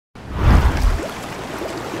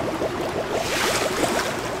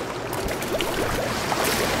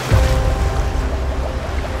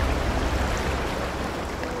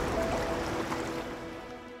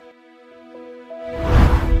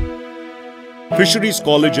Fisheries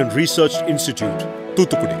College and Research Institute,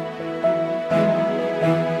 Thoothukudi.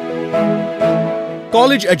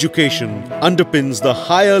 College education underpins the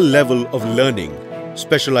higher level of learning,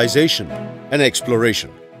 specialization and exploration.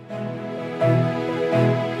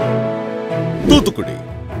 Thoothukudi,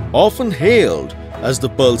 often hailed as the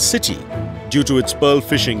Pearl City due to its pearl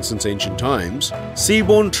fishing since ancient times,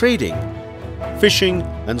 seaborne trading, fishing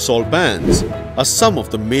and salt pans are some of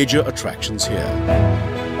the major attractions here.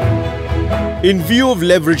 In view of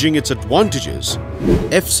leveraging its advantages,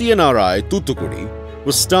 FCNRI Thoothukudi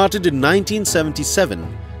was started in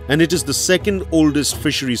 1977 and it is the second oldest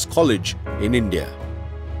fisheries college in India.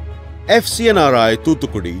 FCNRI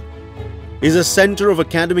Thoothukudi is a center of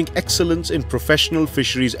academic excellence in professional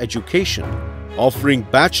fisheries education, offering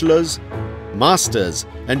bachelor's, master's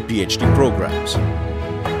and PhD programs.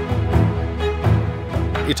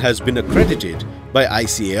 It has been accredited by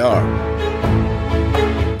ICAR.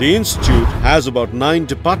 The institute has about 9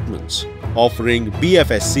 departments, offering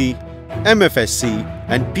BFSC, MFSC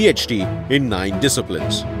and PhD in 9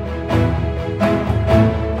 disciplines.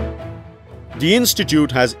 The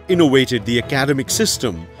institute has innovated the academic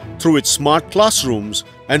system through its smart classrooms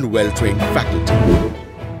and well-trained faculty.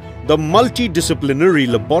 The multidisciplinary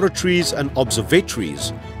laboratories and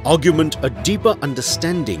observatories augment a deeper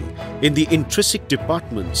understanding in the intrinsic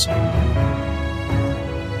departments.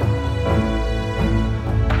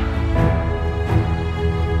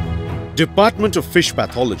 Department of Fish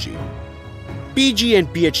Pathology. PG and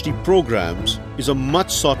PhD programs is a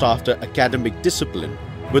much sought after academic discipline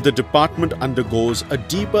where the department undergoes a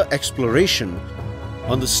deeper exploration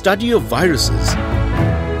on the study of viruses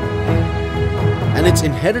and its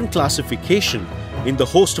inherent classification in the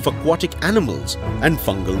host of aquatic animals and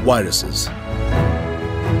fungal viruses.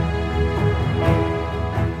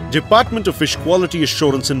 Department of Fish Quality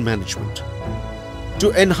Assurance and Management.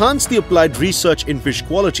 To enhance the applied research in fish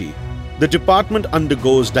quality, the department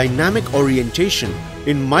undergoes dynamic orientation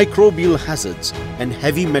in microbial hazards and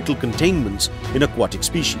heavy metal containments in aquatic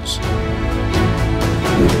species.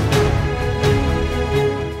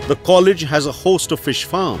 The college has a host of fish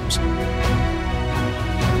farms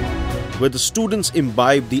where the students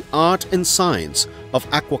imbibe the art and science of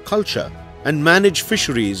aquaculture and manage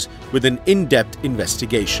fisheries with an in-depth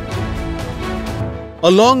investigation.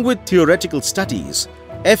 Along with theoretical studies,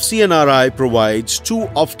 FCNRI provides 2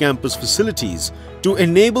 off-campus facilities to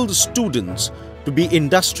enable the students to be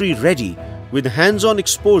industry-ready with hands-on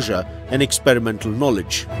exposure and experimental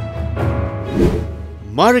knowledge.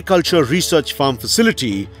 Mariculture Research Farm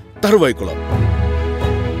Facility, Tharavaikulam.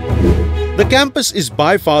 The campus is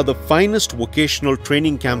by far the finest vocational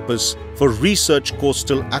training campus for research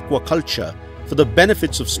coastal aquaculture for the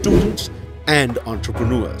benefits of students and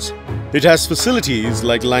entrepreneurs. It has facilities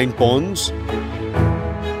like line ponds,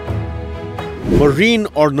 marine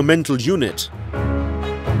ornamental unit,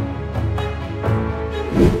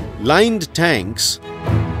 lined tanks,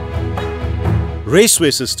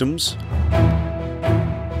 raceway systems,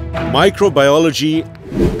 microbiology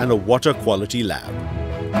and a water quality lab.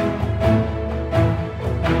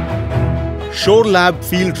 Shore Lab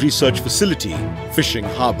Field Research Facility, Fishing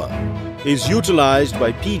Harbour, is utilized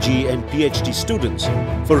by PG and PhD students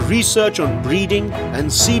for research on breeding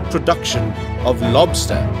and seed production of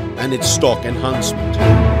lobster and its stock enhancement.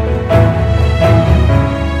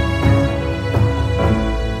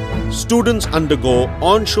 Students undergo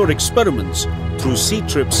onshore experiments through sea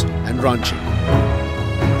trips and ranching.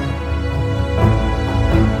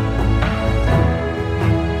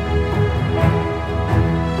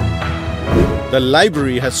 The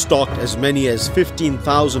library has stocked as many as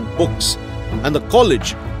 15,000 books, and the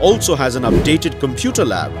college also has an updated computer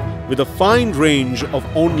lab with a fine range of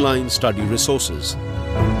online study resources.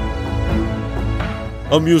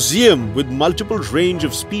 A museum with multiple range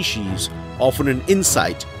of species offer an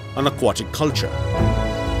insight on aquatic culture.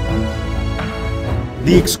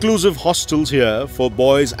 The exclusive hostels here for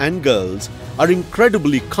boys and girls are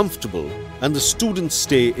incredibly comfortable and the students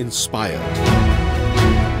stay inspired.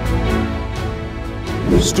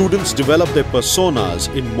 Students develop their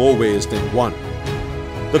personas in more ways than one.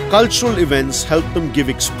 The cultural events help them give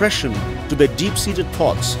expression to their deep-seated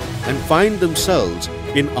thoughts and find themselves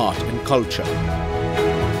in art and culture.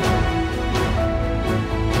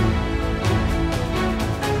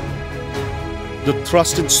 The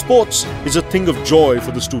thrust in sports is a thing of joy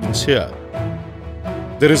for the students here.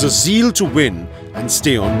 There is a zeal to win and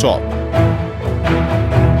stay on top.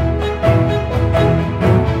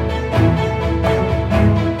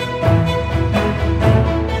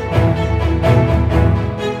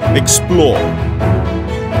 Explore,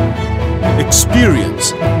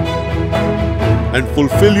 experience, and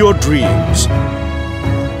fulfill your dreams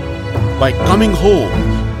by coming home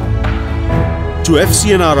to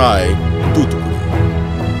FCNRI Thoothukudi.